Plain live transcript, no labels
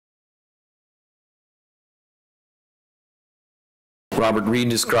Robert Reed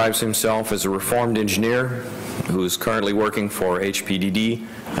describes himself as a reformed engineer who is currently working for HPDD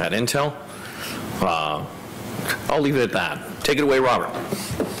at Intel. I'll leave it at that. Take it away, Robert.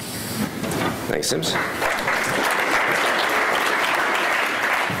 Thanks, Sims.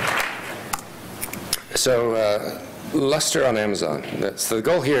 So, Lustre on Amazon. So the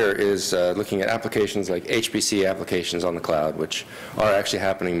goal here is looking at applications like HPC applications on the cloud, which are actually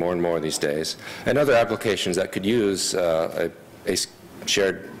happening more and more these days, and other applications that could use a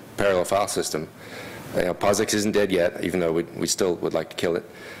shared parallel file system. POSIX isn't dead yet, even though we still would like to kill it.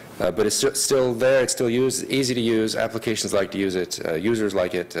 But it's still there, it's still used, easy to use, applications like to use it, users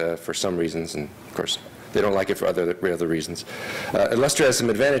like it for some reasons, and of course they don't like it for other reasons. Lustre has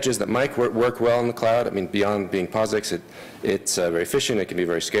some advantages that might work well in the cloud. I mean, beyond being POSIX, it's very efficient, it can be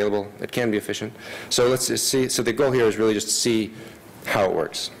very scalable, it can be efficient. So let's just see, so the goal here is really just to see how it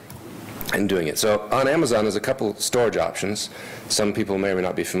works and doing it. So on Amazon, there's a couple storage options some people may or may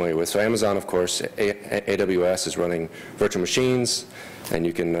not be familiar with. So Amazon, of course, AWS is running virtual machines, and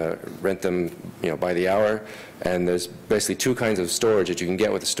you can rent them, by the hour. And there's basically two kinds of storage that you can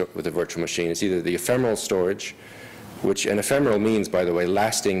get with a virtual machine. It's either the ephemeral storage, and ephemeral means, by the way,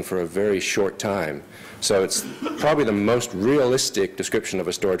 lasting for a very short time. So it's probably the most realistic description of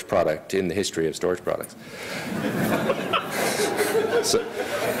a storage product in the history of storage products.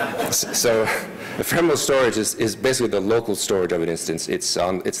 So ephemeral storage is basically the local storage of an instance. It's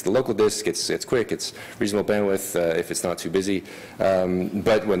the local disk. It's quick. It's reasonable bandwidth if it's not too busy.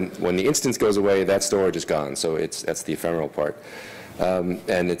 But when the instance goes away, that storage is gone. So that's the ephemeral part.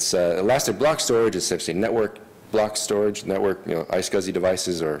 And it's elastic block storage is essentially network block storage, network iSCSI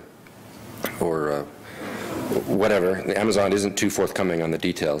devices or whatever. Amazon isn't too forthcoming on the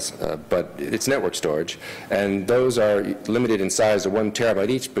details, but it's network storage. And those are limited in size to 1 terabyte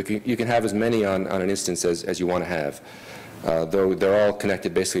each, but you can have as many on an instance as you want to have. Though they're all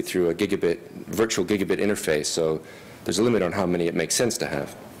connected basically through a virtual gigabit interface, so there's a limit on how many it makes sense to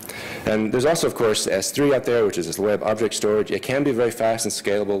have. And there's also, of course, S3 out there, which is this web object storage. It can be very fast and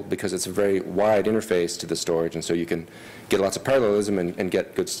scalable because it's a very wide interface to the storage, and so you can get lots of parallelism and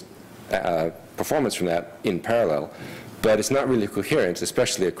get good performance from that in parallel. But it's not really coherent,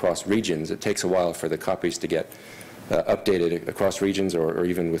 especially across regions. It takes a while for the copies to get updated across regions or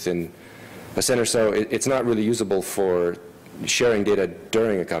even within a center. So it's not really usable for sharing data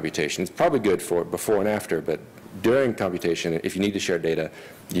during a computation. It's probably good for before and after, but during computation, if you need to share data,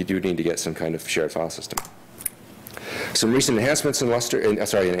 you do need to get some kind of shared file system. Some recent enhancements in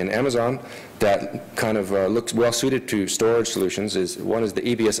in Amazon that kind of looks well suited to storage solutions one is the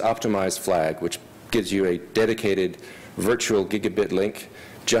EBS optimized flag, which gives you a dedicated virtual gigabit link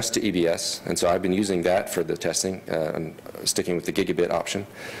just to EBS. And so I've been using that for the testing and sticking with the gigabit option.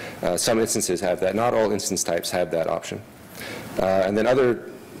 Some instances have that. Not all instance types have that option. And then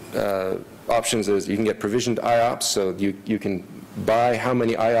other options is you can get provisioned IOPS, so you can buy how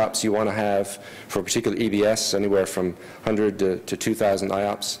many IOPS you want to have for a particular EBS, anywhere from 100 to 2,000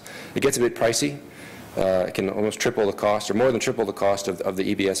 IOPS. It gets a bit pricey. It can almost triple the cost, or more than triple the cost of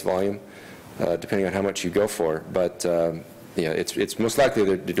the EBS volume, depending on how much you go for. But it's most likely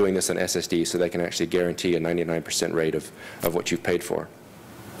they're doing this on SSD, so they can actually guarantee a 99% rate of what you've paid for.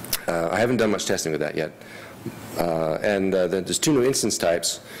 I haven't done much testing with that yet. And there's two new instance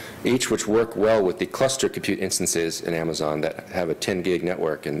types, each which work well with the cluster compute instances in Amazon that have a 10 gig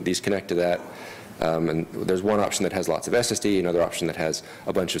network, and these connect to that. And there's one option that has lots of SSD, another option that has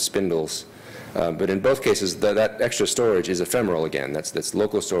a bunch of spindles. But in both cases, that extra storage is ephemeral again. That's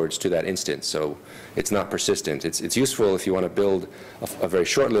local storage to that instance, so it's not persistent. It's useful if you want to build a very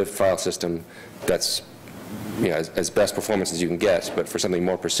short-lived file system that's as best performance as you can get, but for something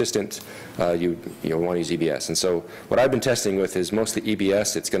more persistent, you want to use EBS. And so what I've been testing with is mostly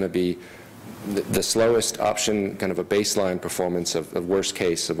EBS. It's going to be the slowest option, kind of a baseline performance of worst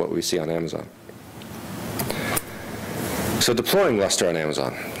case of what we see on Amazon. So deploying Lustre on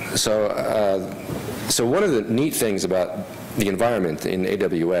Amazon. So one of the neat things about the environment in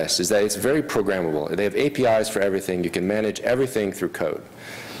AWS is that it's very programmable. They have APIs for everything. You can manage everything through code.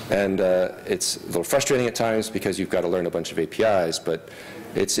 And it's a little frustrating at times because you've got to learn a bunch of APIs, but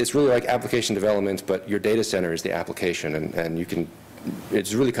it's really like application development, but your data center is the application, and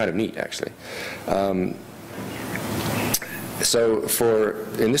it's really kind of neat, actually. So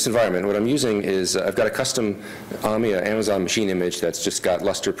in this environment, what I'm using is I've got a custom AMI, Amazon machine image that's just got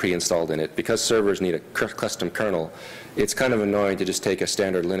Lustre pre-installed in it. Because servers need a custom kernel, it's kind of annoying to just take a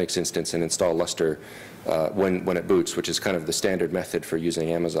standard Linux instance and install Lustre when it boots, which is kind of the standard method for using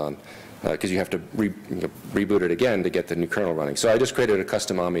Amazon, because you have to reboot it again to get the new kernel running. So I just created a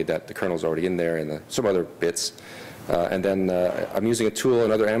custom AMI that the kernel's already in there and some other bits. And then I'm using a tool,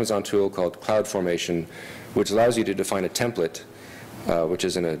 another Amazon tool called CloudFormation, which allows you to define a template, which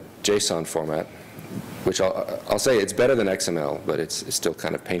is in a JSON format, which I'll say it's better than XML, but it's still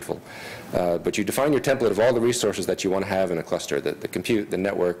kind of painful. But you define your template of all the resources that you want to have in a cluster, the compute, the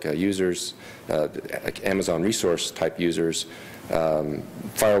network, users, Amazon resource type users,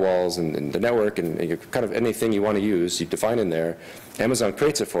 firewalls, and the network, and kind of anything you want to use, you define in there. Amazon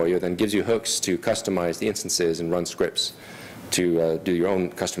creates it for you, then gives you hooks to customize the instances and run scripts to do your own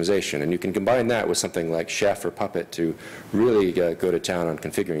customization. And you can combine that with something like Chef or Puppet to really go to town on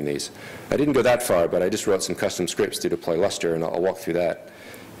configuring these. I didn't go that far, but I just wrote some custom scripts to deploy Lustre, and I'll walk through that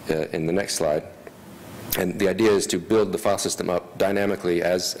in the next slide. And the idea is to build the file system up dynamically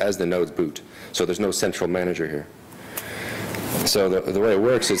as the nodes boot. So there's no central manager here. So the way it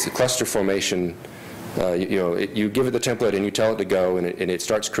works is the cluster formation. You give it the template and you tell it to go, and it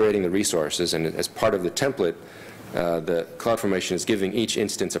starts creating the resources. And as part of the template, the CloudFormation is giving each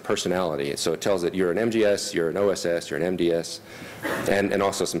instance a personality. So it tells it you're an MGS, you're an OSS, you're an MDS, and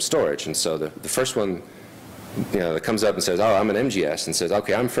also some storage. And so the first one, that comes up and says, oh, I'm an MGS, and says,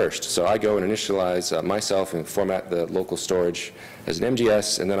 okay, I'm first. So I go and initialize myself and format the local storage as an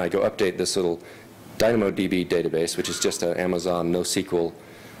MGS, and then I go update this little DynamoDB database, which is just an Amazon NoSQL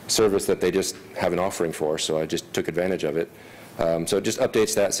service that they just have an offering for, so I just took advantage of it. So it just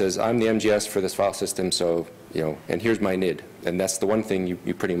updates that, says, I'm the MGS for this file system, so, and here's my NID. And that's the one thing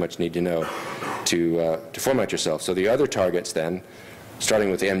you pretty much need to know to format yourself. So the other targets then, starting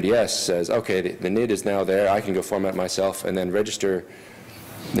with the MDS, says, okay, the NID is now there, I can go format myself, and then register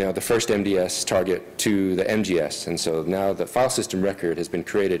the first MDS target to the MGS. And so now the file system record has been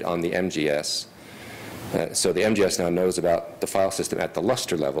created on the MGS. So the MGS now knows about the file system at the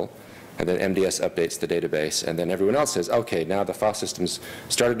Lustre level, and then MDS updates the database, and then everyone else says, okay, now the file system's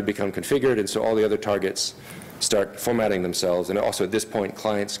started to become configured, and so all the other targets start formatting themselves. And also at this point,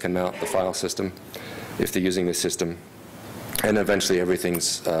 clients can mount the file system if they're using this system. And eventually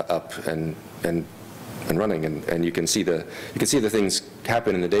everything's up and running, and you can see the things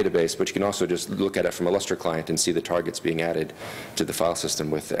happen in the database, but you can also just look at it from a Lustre client and see the targets being added to the file system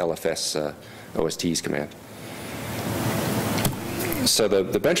with the LFS OSTs command. So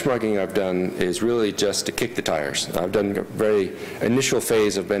the benchmarking I've done is really just to kick the tires. I've done a very initial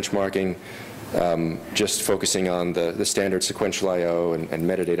phase of benchmarking, just focusing on the standard sequential I/O and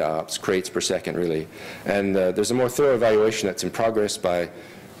metadata ops, crates per second really. And there's a more thorough evaluation that's in progress by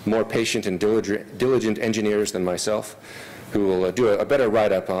more patient and diligent engineers than myself, who will do a better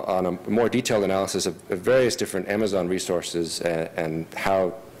write-up on a more detailed analysis of various different Amazon resources and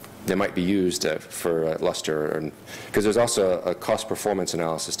how they might be used for Lustre. Because there's also a cost-performance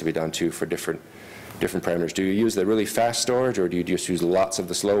analysis to be done too for different parameters. Do you use the really fast storage, or do you just use lots of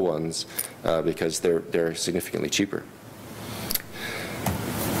the slow ones because they're significantly cheaper?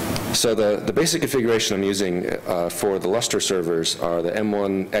 So the basic configuration I'm using for the Lustre servers are the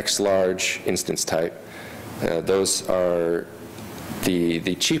M1 X large instance type. Those are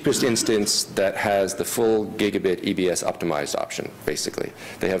the cheapest instance that has the full gigabit EBS optimized option, basically.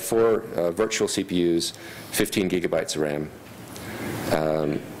 They have 4 virtual CPUs, 15 gigabytes of RAM.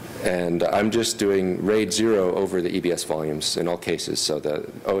 And I'm just doing RAID 0 over the EBS volumes in all cases. So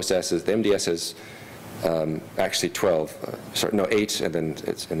the OSS is, the MDS is actually 12, sorry, no, 8, and then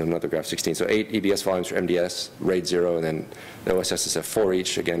it's in another graph 16. So 8 EBS volumes for MDS, RAID 0, and then the OSSs have 4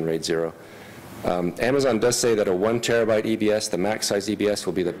 each, again, RAID 0. Amazon does say that a 1 terabyte EBS, the max size EBS,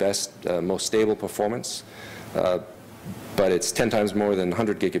 will be the best, most stable performance, but it's 10 times more than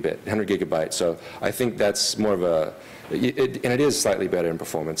 100 gigabytes. So I think that's more of a, and it is slightly better in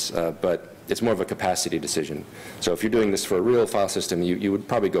performance, but it's more of a capacity decision. So if you're doing this for a real file system, you would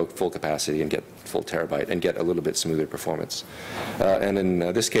probably go full capacity and get full terabyte and get a little bit smoother performance. And in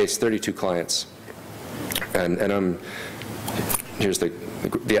this case, 32 clients. And here's the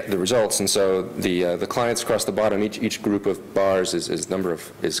results. And so the clients across the bottom, each group of bars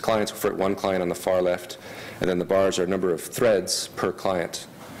is clients for one client on the far left, and then the bars are number of threads per client.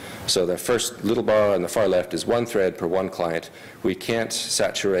 So the first little bar on the far left is 1 thread per 1 client. We can't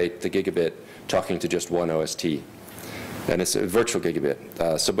saturate the gigabit talking to just one OST. And it's a virtual gigabit.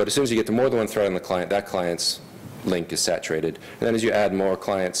 But as soon as you get to more than 1 thread on the client, that client's link is saturated. And then as you add more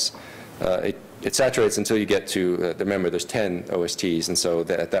clients, it saturates until you get to, remember, there's 10 OSTs. And so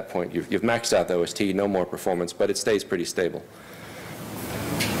at that point, you've maxed out the OST, no more performance, but it stays pretty stable.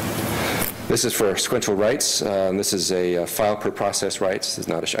 This is for sequential writes. This is a file per process writes. This is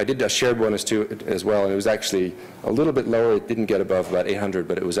not I did a shared one as well, and it was actually a little bit lower. It didn't get above about 800,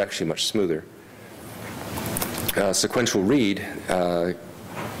 but it was actually much smoother. Sequential read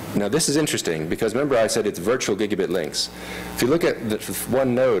Now this is interesting because remember I said it's virtual gigabit links. If you look at the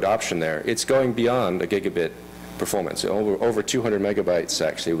one node option there, it's going beyond a gigabit performance, over 200 megabytes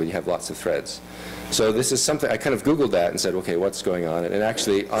actually when you have lots of threads. So this is something, I kind of Googled that and said, okay, what's going on? And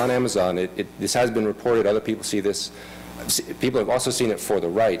actually on Amazon, this has been reported, other people see this. People have also seen it for the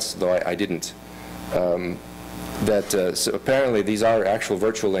writes, though I didn't. So apparently these are actual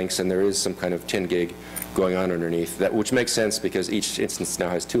virtual links and there is some kind of 10 gig going on underneath, which makes sense because each instance now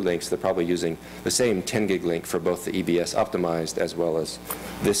has 2 links. They're probably using the same 10 gig link for both the EBS optimized as well as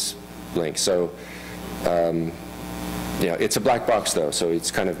this link. So yeah, it's a black box though, so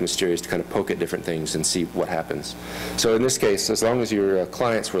it's kind of mysterious to kind of poke at different things and see what happens. So in this case, as long as your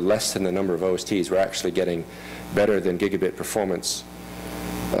clients were less than the number of OSTs, we're actually getting better than gigabit performance.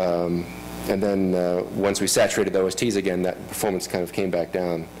 And then once we saturated the OSTs again, that performance kind of came back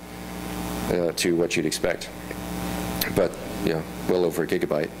down to what you'd expect. But yeah, well over a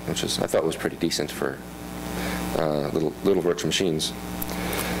gigabyte, which I thought was pretty decent for little virtual machines.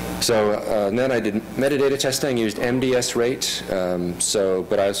 So and then I did metadata testing, used mdsrate.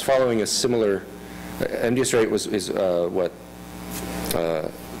 But I was following a similar, mdsrate is what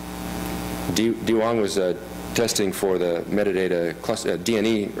Diwang was testing for the metadata cluster,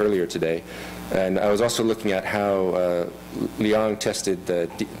 DNE earlier today. And I was also looking at how Liang tested the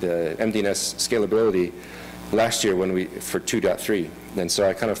MDNS scalability last year for 2.3. And so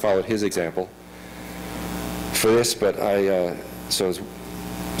I kind of followed his example for this, but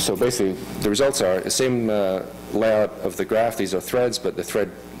so basically, the results are the same layout of the graph. These are threads, but the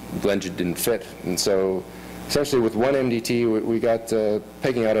thread blended didn't fit. And so essentially with one MDT, we got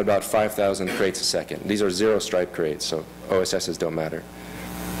pegging out at about 5,000 crates a second. These are 0 stripe crates, so OSSs don't matter.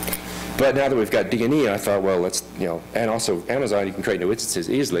 But now that we've got DNE, I thought, well, let's, and also Amazon, you can create new instances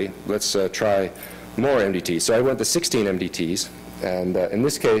easily. Let's try more MDTs. So I went to 16 MDTs, and in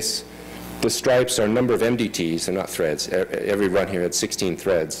this case, the stripes are number of MDTs, they're not threads. Every run here had 16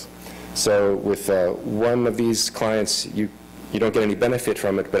 threads. So with one of these clients, you don't get any benefit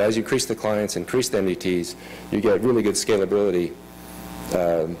from it, but as you increase the clients, increase the MDTs, you get really good scalability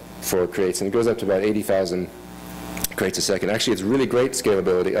for crates, and it goes up to about 80,000 crates a second. Actually, it's really great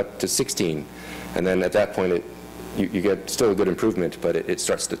scalability up to 16, and then at that point, you get still a good improvement, but it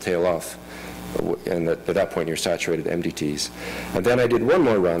starts to tail off. And at that point, you're saturated MDTs. And then I did one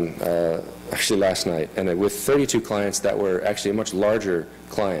more run, actually last night, and with 32 clients that were actually a much larger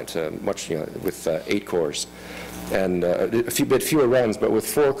client, with 8 cores, and a bit fewer runs, but with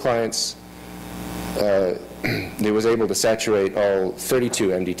 4 clients, it was able to saturate all 32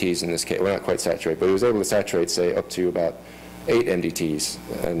 MDTs in this case. Well, not quite saturate, but it was able to saturate, say, up to about 8 MDTs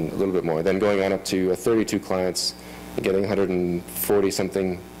and a little bit more. Then going on up to 32 clients, getting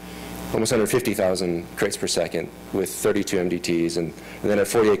 140-something. Almost 150,000 crates per second with 32 MDTs, and then at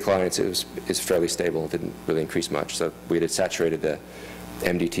 48 clients, it's fairly stable. It didn't really increase much, so we had saturated the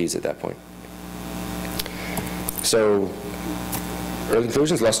MDTs at that point. So, early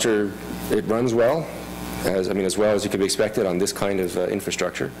conclusions: Lustre, it runs well, as well as you could be expected on this kind of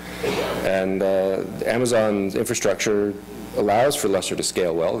infrastructure, and Amazon's infrastructure allows for Lustre to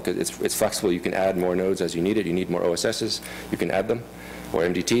scale well because it's flexible. You can add more nodes as you need it. You need more OSSs, you can add them. Or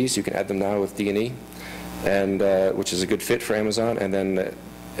MDTs, you can add them now with DNE, and which is a good fit for Amazon. And then,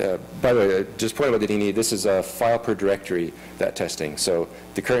 by the way, just point about the DNE, this is a file per directory, that testing. So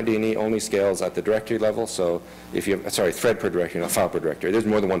the current DNE only scales at the directory level. So if you have, thread per directory, not file per directory. There's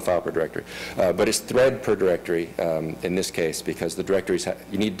more than one file per directory. But it's thread per directory in this case, because the directories,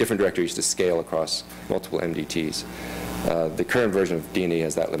 you need different directories to scale across multiple MDTs. The current version of DNE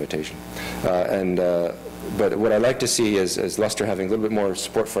has that limitation. But what I'd like to see is Lustre having a little bit more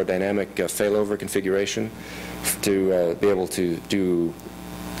support for a dynamic failover configuration to be able to do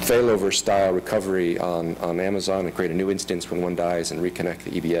failover style recovery on Amazon and create a new instance when one dies and reconnect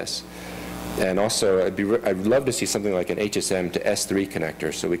the EBS. And also, I'd love to see something like an HSM to S3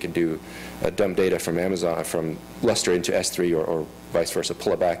 connector, so we could do dump data from Amazon, from Lustre into S3, or vice versa,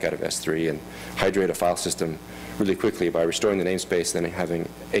 pull it back out of S3 and hydrate a file system really quickly by restoring the namespace, then having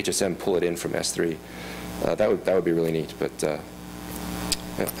HSM pull it in from S3. That would be really neat, but yeah,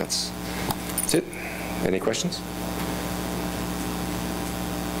 that's it. Any questions?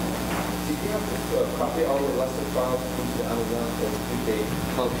 Did you have to copy all the Lustre files into Amazon, or did they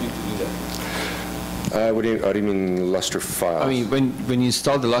help you to do that? What do you mean Lustre files? I mean, when you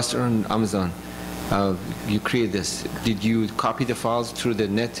install the Lustre on Amazon, you create this. Did you copy the files through the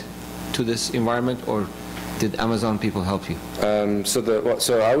net to this environment, or did Amazon people help you?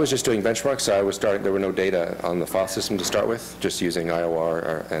 So I was just doing benchmarks. So I was starting. There were no data on the file system to start with. Just using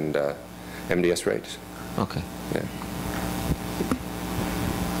IOR and mdsrate. Okay. Yeah.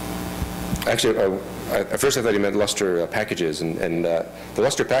 Actually, at first I thought he meant Lustre packages, and the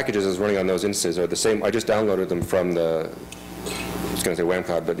Lustre packages is running on those instances are the same. I just downloaded them from the, I was going to say WAM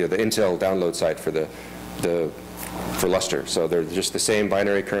Cloud, but the Intel download site for Lustre. So they're just the same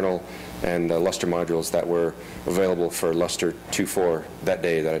binary kernel and Lustre modules that were available for Lustre 2.4 that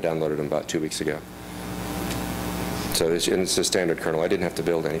day that I downloaded them about 2 weeks ago. So it's a standard kernel. I didn't have to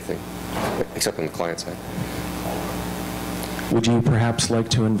build anything, except on the client side. Would you perhaps like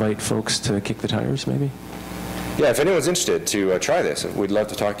to invite folks to kick the tires, maybe? Yeah, if anyone's interested to try this, we'd love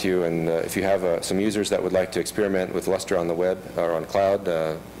to talk to you. And if you have some users that would like to experiment with Lustre on the web or on cloud,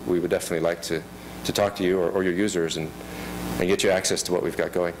 we would definitely like to talk to you or your users and get you access to what we've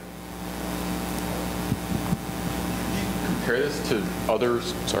got going. Compare this to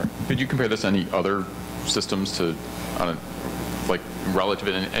others. Sorry, could you compare this to any other systems to, like relative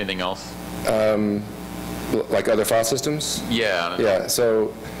to anything else? Like other file systems? Yeah. Yeah.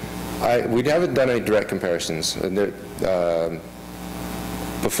 So we haven't done any direct comparisons.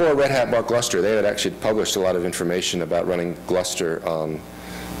 Before Red Hat bought Lustre, they had actually published a lot of information about running Lustre on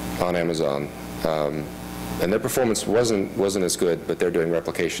Amazon. And their performance wasn't as good, but they're doing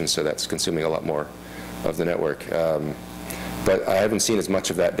replication, so that's consuming a lot more of the network. But I haven't seen as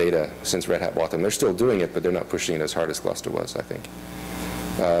much of that data since Red Hat bought them. They're still doing it, but they're not pushing it as hard as Lustre was, I think.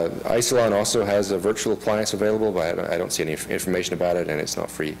 Isilon also has a virtual appliance available, but I don't see any information about it, and it's not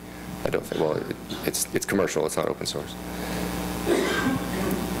free. I don't think. Well, it's commercial. It's not open source.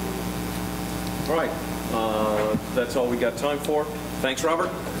 All right. That's all we got time for. Thanks,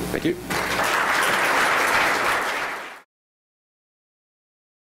 Robert. Thank you.